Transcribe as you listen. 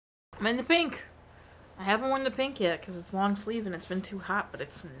I'm in the pink. I haven't worn the pink yet because it's long sleeve and it's been too hot, but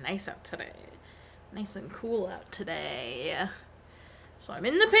it's nice out today. Nice and cool out today. So I'm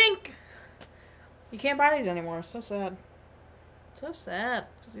in the pink. You can't buy these anymore. So sad. So sad,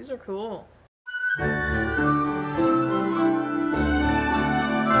 because these are cool.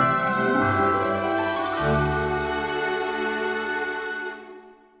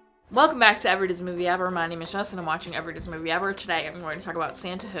 Welcome back to Everyday's Movie Ever. My name is Jess and I'm watching Everyday's Movie Ever. Today I'm going to talk about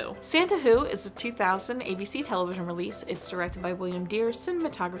Santa Who. Santa Who is a 2000 ABC television release. It's directed by William Deere,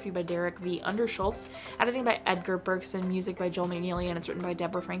 cinematography by V Underschultz, editing by Edgar Bergson, music by Joel McNeely, and it's written by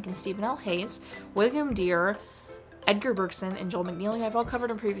Debra Frank and Stephen L. Hayes. William Deere, Edgar Bergson, and Joel McNeely I've all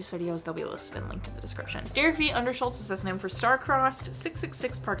covered in previous videos. They'll be listed and linked in the description. V Underschultz is best known for Star-Crossed,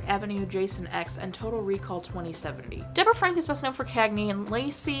 666 Park Avenue, Jason X, and Total Recall 2070. Debra Frank is best known for Cagney and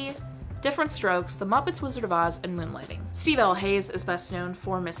Lacey, Different Strokes, The Muppets, Wizard of Oz, and Moonlighting. Steve L. Hayes is best known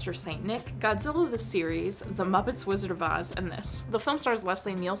for Mr. Saint Nick, Godzilla the Series, The Muppets, Wizard of Oz, and this. The film stars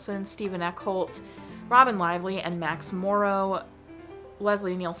Leslie Nielsen, Stephen Eckholt, Robin Lively, and Max Morrow.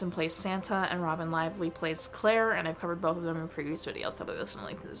 Leslie Nielsen plays Santa, and Robin Lively plays Claire, and I've covered both of them in previous videos. They'll be listed in the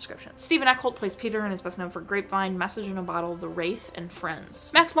link in the description. Stephen Eckholt plays Peter and is best known for Grapevine, Message in a Bottle, The Wraith, and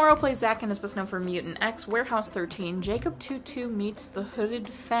Friends. Max Morrow plays Zach and is best known for Mutant X, Warehouse 13, Jacob Tutu Meets the Hooded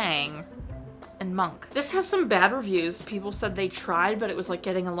Fang, and Monk. This has some bad reviews. People said they tried, but it was like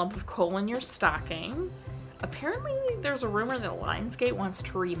getting a lump of coal in your stocking. Apparently, there's a rumor that Lionsgate wants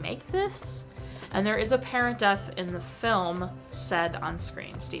to remake this. And there is a parent death in the film said on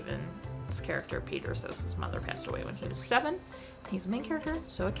screen. Stephen's character, Peter, says his mother passed away when he was 7. He's the main character,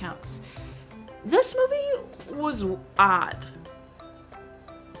 so it counts. This movie was odd.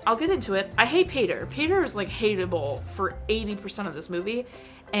 I'll get into it. I hate Peter. Peter is like hateable for 80% of this movie,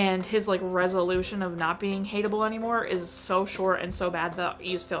 and his like resolution of not being hateable anymore is so short and so bad that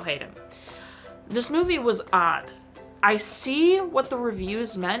you still hate him. This movie was odd. I see what the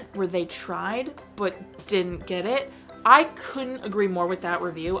reviews meant where they tried but didn't get it. I couldn't agree more with that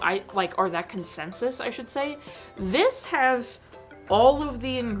review. Or that consensus, I should say. This has all of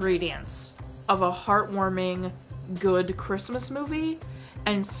the ingredients of a heartwarming, good Christmas movie,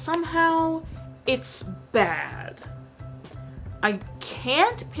 and somehow it's bad. I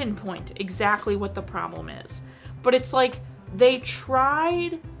can't pinpoint exactly what the problem is, but it's like they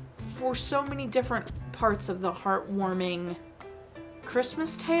tried for so many different parts of the heartwarming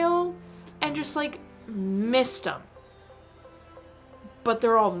Christmas tale and just like missed them. But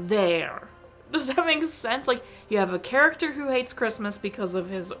they're all there. Does that make sense? Like, you have a character who hates Christmas because of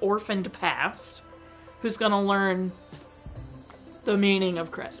his orphaned past, who's gonna learn the meaning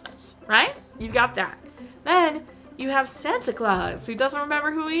of Christmas, right? You got that. Then you have Santa Claus, who doesn't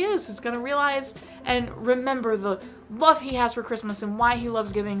remember who he is, who's gonna realize and remember the love he has for Christmas and why he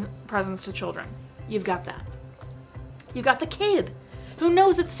loves giving presents to children. You've got that. You got the kid, who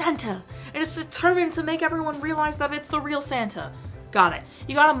knows it's Santa, and is determined to make everyone realize that it's the real Santa. Got it.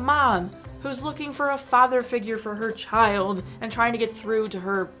 You got a mom, who's looking for a father figure for her child and trying to get through to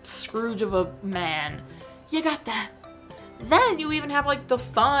her Scrooge of a man. You got that. Then you even have like the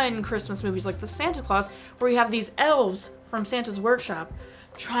fun Christmas movies like the Santa Claus, where you have these elves from Santa's workshop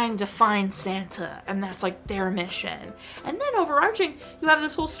trying to find Santa, and that's like their mission. And then overarching, you have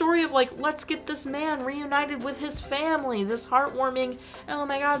this whole story of like, let's get this man reunited with his family, this heartwarming, oh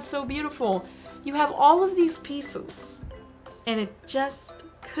my god, so beautiful. You have all of these pieces, and it just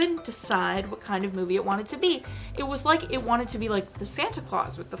couldn't decide what kind of movie it wanted to be. It was like it wanted to be like the Santa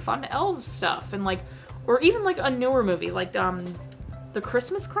Claus with the fun elf stuff, and like, or even like a newer movie, like the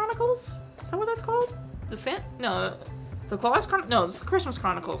Christmas Chronicles? Is that what that's called? The Claus Chronicles? No, it's the Christmas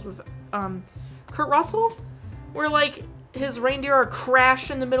Chronicles with Kurt Russell, where like his reindeer are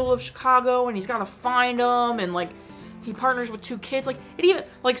crashed in the middle of Chicago and he's gotta find them, and like he partners with 2 kids. Like, it even,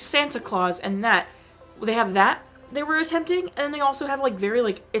 like Santa Claus and that, they have that they were attempting, and then they also have like very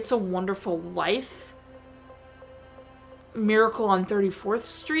like It's a Wonderful Life, Miracle on 34th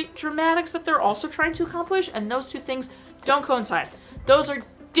Street dramatics that they're also trying to accomplish, and those two things don't coincide. Those are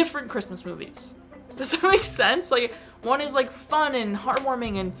different Christmas movies. Does that make sense? Like, one is like fun and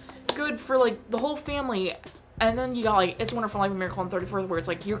heartwarming and good for like the whole family, and then you got like It's a Wonderful Life and Miracle on 34th, where it's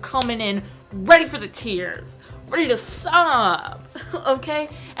like you're coming in ready for the tears, ready to sob, okay?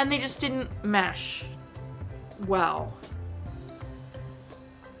 And they just didn't mesh well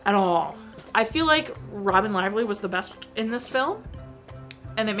at all. I feel like Robin Lively was the best in this film,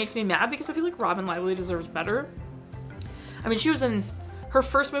 and it makes me mad because I feel like Robin Lively deserves better. I mean, she was in her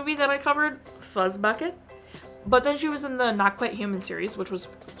first movie that I covered, Fuzz Bucket, but then she was in the Not Quite Human series, which was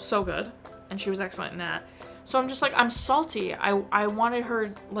so good, and she was excellent in that. So I'm just like, I'm salty. I wanted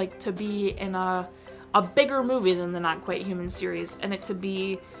her like to be in a bigger movie than the Not Quite Human series, and it to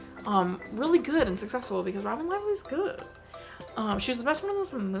be really good and successful because Robin Lively's good. She was the best one in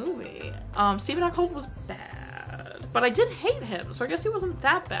this movie. Stephen Holt was bad, but I did hate him, so I guess he wasn't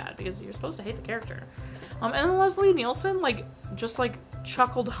that bad because you're supposed to hate the character. And then Leslie Nielsen, like, just like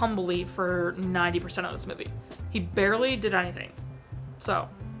chuckled humbly for 90% of this movie. He barely did anything. So,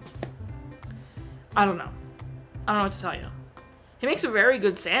 I don't know. I don't know what to tell you. He makes a very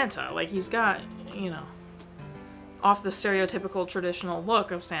good Santa. Like, he's got, you know, off the stereotypical traditional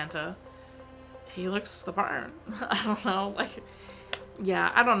look of Santa. He looks the part. I don't know. Like,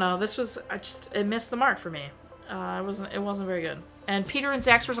 yeah, I don't know. This was, it missed the mark for me. It wasn't very good. And Peter and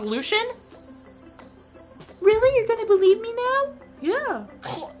Zach's resolution? Really? You're gonna believe me now? Yeah.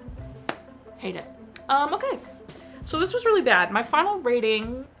 Hate it. Okay. So this was really bad. My final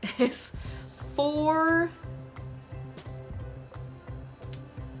rating is 4...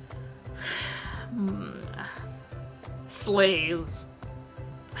 slaves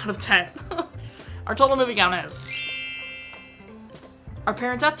out of 10. Our total movie count is... Our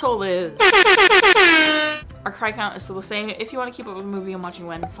parent death toll is... Our cry count is still the same. If you want to keep up with the movie I'm watching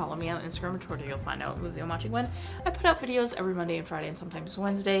when, follow me on Instagram or Twitter. You'll find out what movie I'm watching when. I put out videos every Monday and Friday and sometimes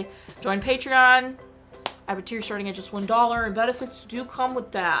Wednesday. Join Patreon. I have a tier starting at just $1 and benefits do come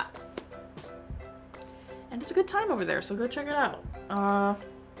with that. And it's a good time over there, so go check it out.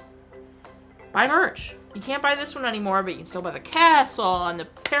 Buy merch. You can't buy this one anymore, but you can still buy the castle and the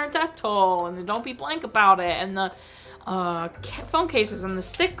parent death toll and the don't be blank about it and the phone cases and the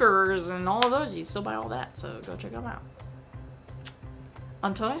stickers and all of those. You still buy all that, so go check them out.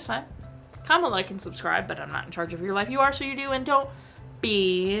 Until next time, comment, like, and subscribe, but I'm not in charge of your life. You are, so you do, and don't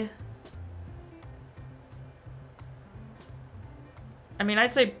be... I mean,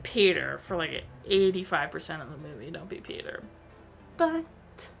 I'd say Peter for like 85% of the movie. Don't be Peter. But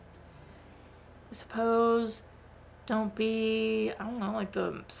I suppose don't be, I don't know, like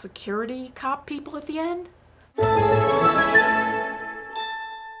the security cop people at the end.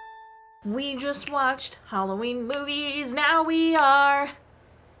 We just watched Halloween movies. Now we are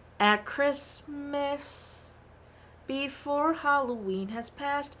at Christmas. Before Halloween has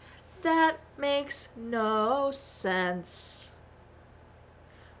passed. That makes no sense.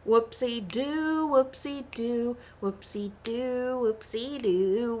 Whoopsie-doo, whoopsie-doo, whoopsie-doo,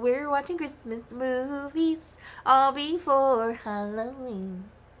 whoopsie-doo. We're watching Christmas movies all before Halloween.